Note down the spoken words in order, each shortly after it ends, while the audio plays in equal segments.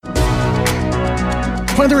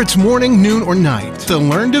Whether it's morning, noon, or night, the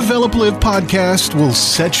Learn, Develop, Live podcast will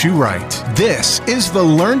set you right. This is the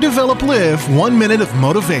Learn, Develop, Live 1 Minute of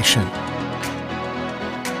Motivation.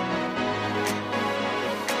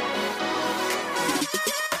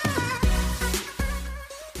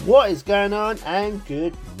 What is going on, and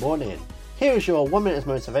good morning. Here is your 1 minute of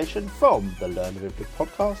motivation from the Learn, Develop, Live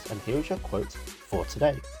podcast, and here is your quote for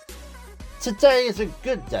today. Today is a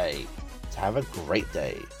good day to have a great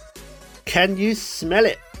day. Can you smell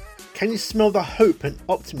it? Can you smell the hope and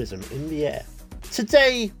optimism in the air?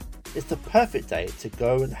 Today is the perfect day to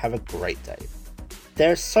go and have a great day.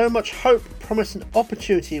 There is so much hope, promise and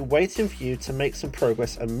opportunity waiting for you to make some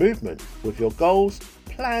progress and movement with your goals,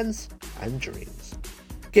 plans and dreams.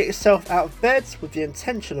 Get yourself out of bed with the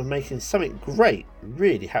intention of making something great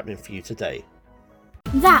really happening for you today.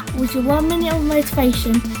 That was your 1 minute of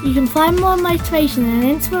motivation. You can find more motivation and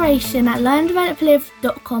inspiration at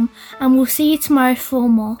learndeveloplive.com, and we'll see you tomorrow for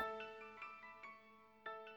more.